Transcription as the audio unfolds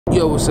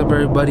Yo, what's up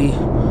everybody?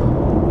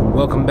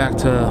 Welcome back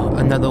to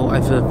another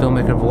Life of a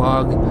Filmmaker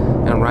vlog.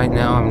 And right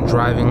now I'm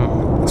driving.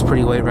 It's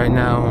pretty late right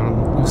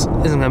now. This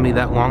isn't gonna be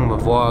that long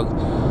of a vlog.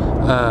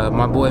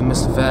 My boy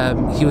Mr.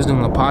 Fab, he was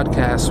doing a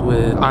podcast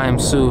with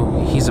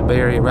IAMSU. He's a Bay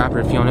Area rapper,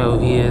 if you don't know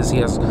who he is. He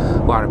has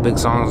a lot of big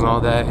songs and all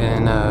that.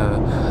 And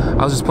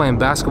I was just playing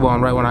basketball,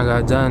 and right when I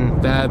got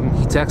done, Fab,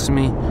 he texted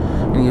me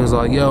and he was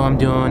like, yo, I'm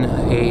doing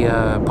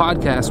a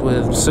podcast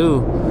with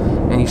Sue,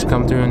 and you should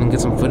come through and get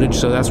some footage.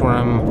 So that's where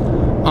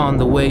I'm on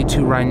the way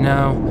to right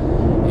now.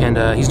 And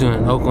he's doing it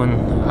in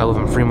Oakland. I live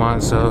in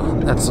Fremont, so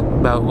that's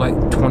about like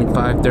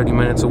 25-30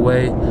 minutes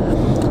away.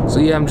 So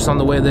yeah, I'm just on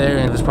the way there,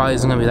 and this probably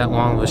isn't gonna be that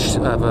long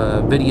of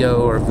a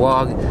video or a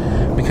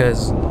vlog,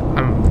 because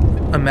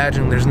I'm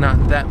imagining there's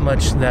not that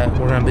much that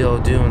we're gonna be able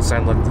to do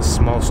inside like this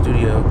small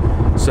studio.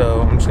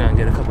 So I'm just gonna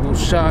get a couple of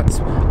shots,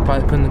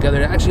 probably put them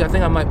together. Actually, I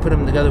think I might put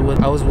them together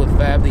with, I was with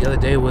Fab the other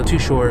day with Too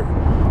Short.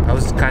 I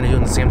was kind of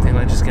doing the same thing,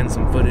 like just getting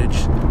some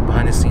footage,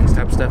 behind the scenes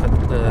type stuff,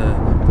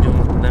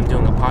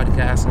 doing a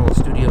podcast, a little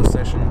studio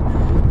session,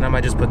 and I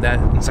might just put that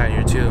inside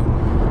here too,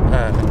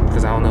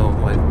 because I don't know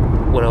like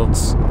what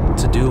else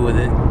to do with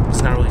it.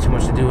 It's not really too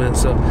much to do with it,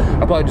 so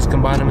I'll probably just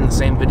combine them in the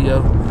same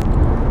video.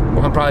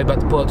 Well, I'm probably about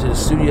to pull up to the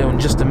studio in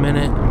just a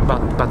minute. I'm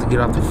about to get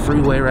off the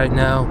freeway right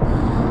now,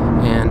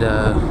 and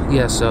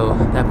yeah, so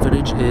that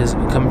footage is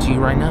coming to you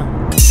right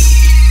now.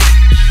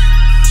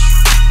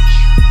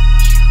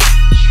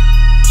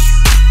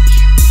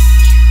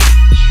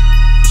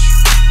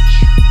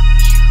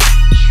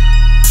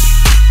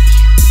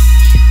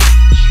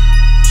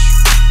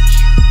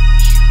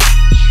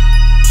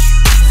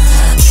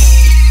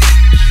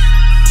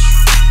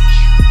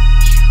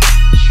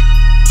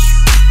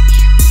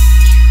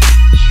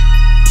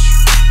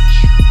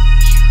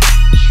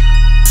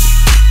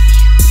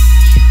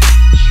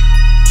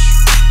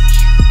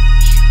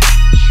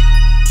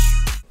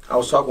 I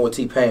was talking with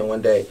T-Pain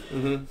one day,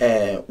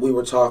 and we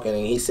were talking,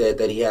 and he said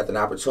that he had an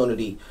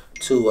opportunity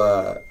to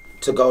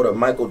go to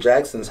Michael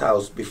Jackson's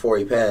house before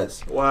he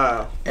passed.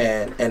 Wow.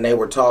 And they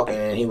were talking,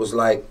 and he was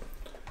like,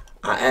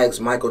 I asked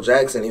Michael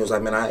Jackson, he was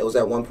like, man, it was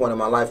at one point in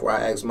my life where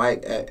I asked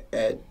Mike,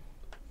 at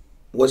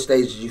what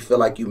stage did you feel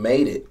like you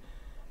made it?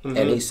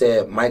 And he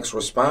said Mike's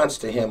response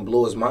to him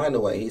blew his mind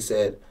away. He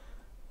said,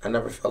 I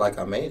never felt like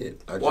I made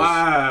it.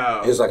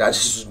 Wow. He was like, I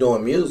just was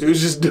doing music. He was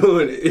just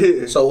doing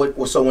it.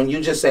 So when you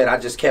just said, I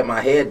just kept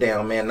my head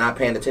down, man, not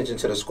paying attention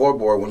to the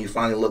scoreboard, when you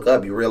finally look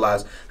up, you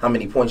realize how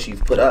many points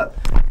you've put up.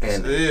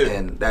 And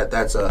that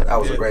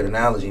was a great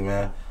analogy,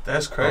 man.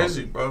 That's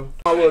crazy, bro.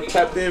 I will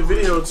tap in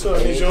video too.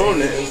 I need you on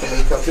there.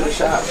 Come to the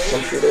shop.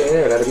 Come shoot it in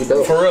there. That'll be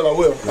dope. For real, I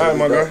will. All right,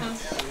 my guy.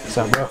 What's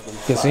up, bro?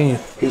 Good seeing you.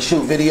 He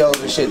shoot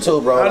videos and shit too,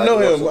 bro. I know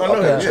him. I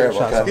know him.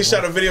 Okay. He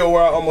shot a video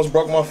where I almost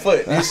broke my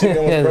foot. You see me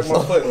almost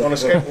broke my foot on a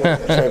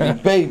skateboard. Trevor,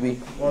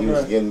 baby. He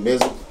was getting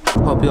busy.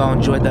 Hope y'all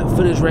enjoyed that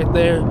footage right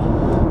there.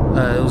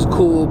 It was a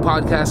cool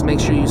podcast. Make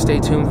sure you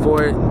stay tuned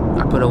for it.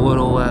 I put a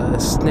little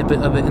snippet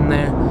of it in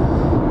there.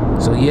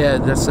 So yeah,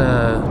 that's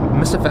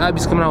Mr. Fab.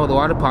 He's coming out with a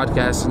lot of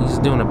podcasts, and he's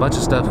doing a bunch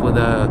of stuff with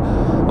a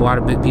lot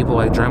of big people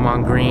like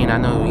Draymond Green. I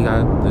know he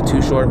got the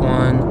Too Short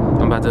one.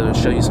 I'm about to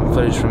show you some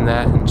footage from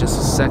that in just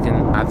a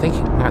second. I think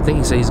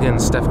he said he's getting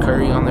Steph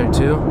Curry on there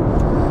too.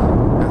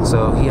 And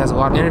so he has a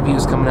lot of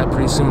interviews coming up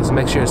pretty soon, so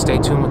make sure to stay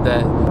tuned with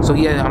that. So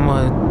yeah, I'm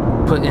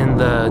gonna put in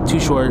the Too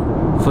Short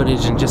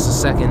footage in just a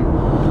second,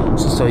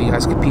 so you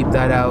guys can peep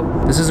that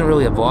out. This isn't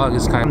really a vlog.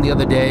 It's kind of the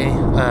other day.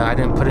 I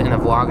didn't put it in a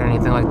vlog or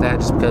anything like that,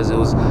 just because it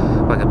was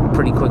like a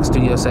pretty quick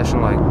studio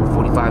session, like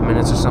 45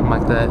 minutes or something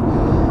like that.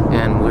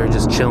 And we were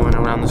just chilling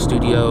around the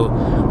studio.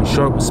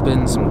 Short was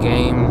spitting some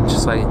game,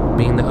 just like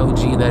being the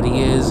OG that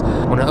he is.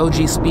 When an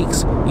OG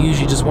speaks, you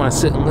usually just want to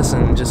sit and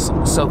listen and just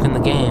soak in the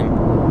game.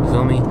 You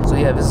feel me? So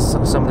yeah, this is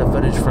some of the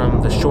footage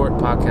from the Short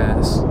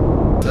podcast.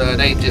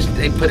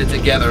 They put it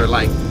together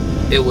like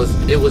it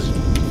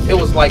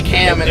was like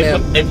Cam and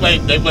them. They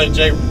played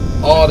Jay.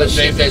 All the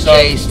shit that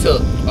Jay's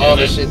took. All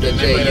the shit that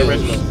Jay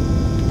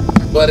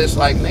used. But it's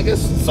like, niggas,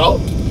 so?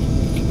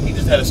 He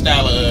just had a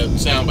style of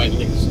soundbite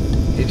niggas.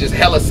 He just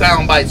hella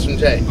sound bites from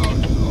Jay.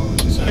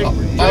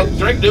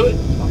 Drake do it.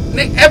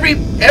 Nigga, every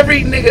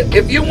nigga,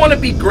 if you want to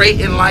be great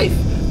in life,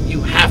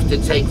 you have to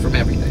take from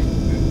everything.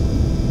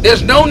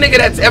 There's no nigga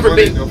that's ever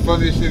been. The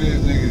funny shit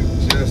is,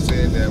 nigga just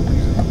said that when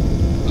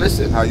you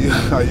listen. How you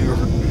just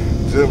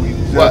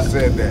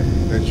said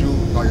that you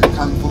like a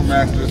kung fu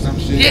master or some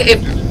shit. Yeah,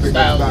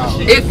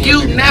 if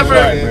you never,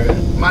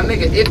 my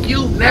nigga,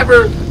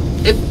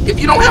 if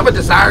you don't have a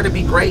desire to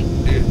be great,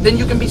 then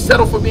you can be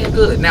settled for being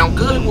good. Now,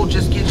 good will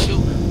just get you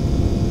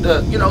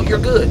you're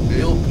good.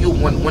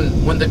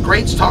 When the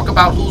greats talk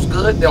about who's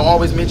good, they'll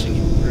always mention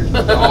you.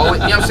 They'll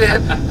always, you know what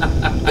I'm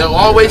saying? They'll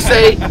always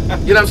say, you know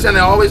what I'm saying?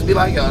 They'll always be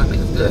like, yo, that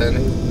nigga's good.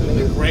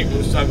 The great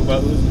was talking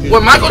about who's good.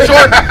 When Michael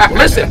Jordan,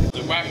 listen.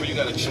 The rapper, you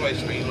got a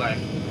choice where you like,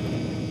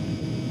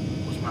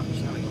 what's my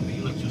personality gonna be?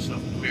 You look at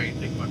yourself in the mirror, you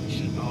think about this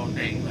shit all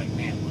day. Like,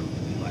 man,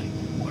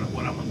 what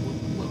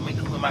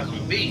am I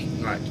gonna be?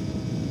 Right.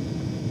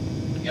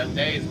 Young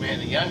days, man.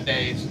 In young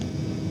days,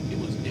 it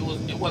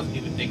wasn't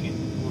even thinking,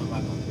 who am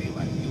I gonna be?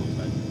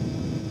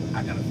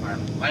 I gotta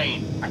find a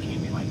lane. I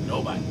can't be like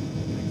nobody.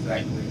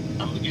 Exactly.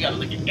 You gotta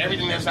look at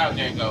everything that's out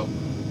there and go,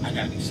 I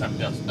gotta be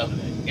something else other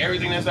than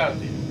everything that's out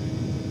there.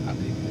 I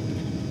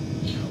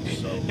think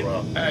so,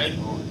 bro. Hey,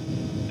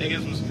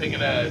 niggas was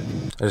picking at.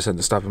 I just had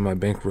to stop at my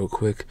bank real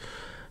quick.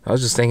 I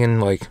was just thinking,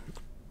 like,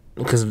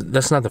 because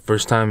that's not the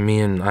first time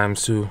me and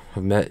IAMSU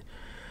have met.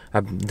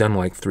 I've done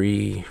like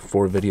 3-4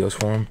 videos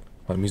for him,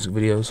 like music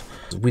videos.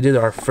 We did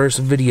our first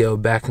video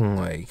back in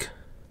like,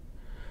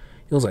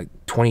 it was like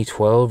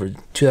 2012 or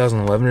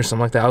 2011 or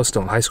something like that. I was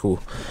still in high school,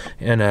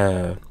 and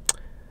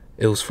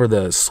it was for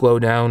the Slow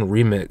Down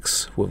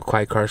remix with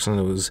Clyde Carson.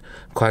 It was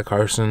Clyde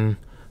Carson,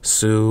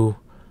 Sue,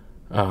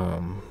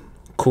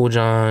 Cool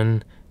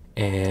John,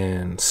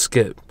 and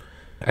Skip.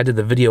 I did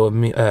the video with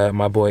me,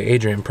 my boy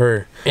Adrian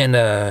Purr, and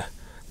that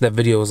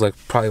video was like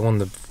probably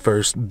one of the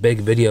first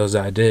big videos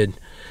that I did,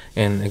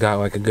 and it got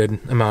like a good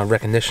amount of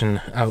recognition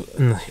out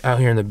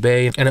here in the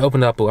Bay, and it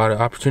opened up a lot of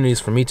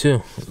opportunities for me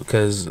too,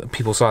 because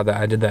people saw that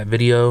I did that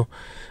video,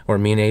 or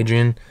me and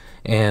Adrian,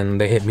 and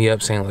they hit me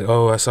up saying like,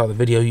 oh, I saw the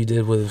video you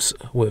did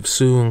with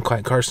Sue and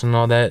Clyde Carson and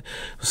all that.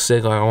 It was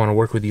sick, like, I want to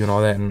work with you and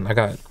all that, and I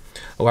got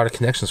a lot of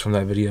connections from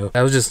that video.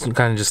 I was just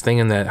kind of just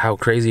thinking that how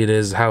crazy it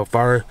is how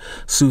far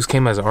Sue's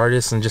came as an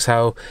artist, and just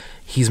how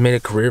he's made a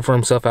career for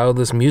himself out of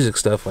this music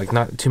stuff. Like,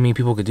 not too many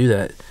people could do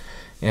that,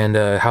 and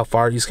how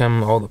far he's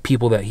come, all the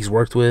people that he's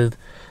worked with,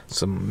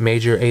 some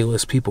major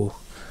A-list people.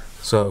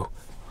 So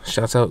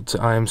shouts out to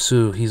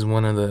IAMSU. He's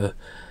one of the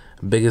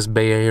biggest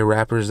Bay Area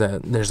rappers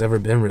that there's ever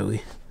been,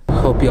 really.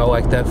 Hope y'all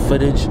like that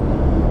footage.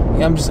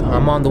 Yeah,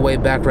 I'm on the way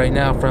back right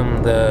now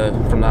from the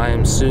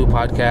IAMSU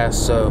podcast,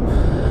 so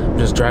I'm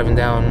just driving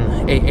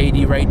down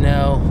 880 right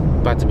now,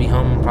 about to be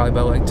home probably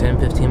about like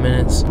 10-15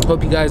 minutes.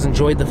 Hope you guys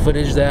enjoyed the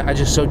footage that I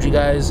just showed you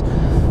guys,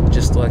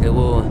 just like a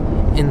little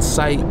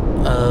insight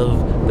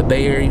of the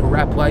Bay Area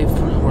rap life,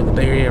 or the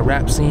Bay Area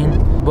rap scene.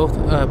 Both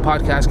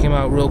podcasts came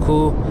out real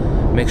cool.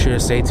 Make sure to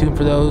stay tuned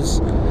for those,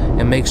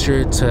 and make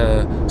sure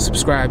to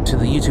subscribe to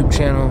the YouTube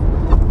channel.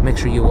 Make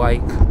sure you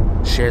like,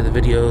 share the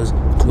videos,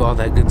 do all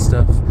that good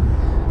stuff.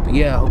 But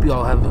yeah, I hope you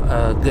all have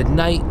a good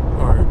night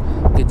or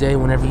good day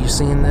whenever you're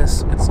seeing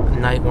this. It's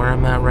night where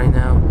I'm at right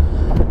now.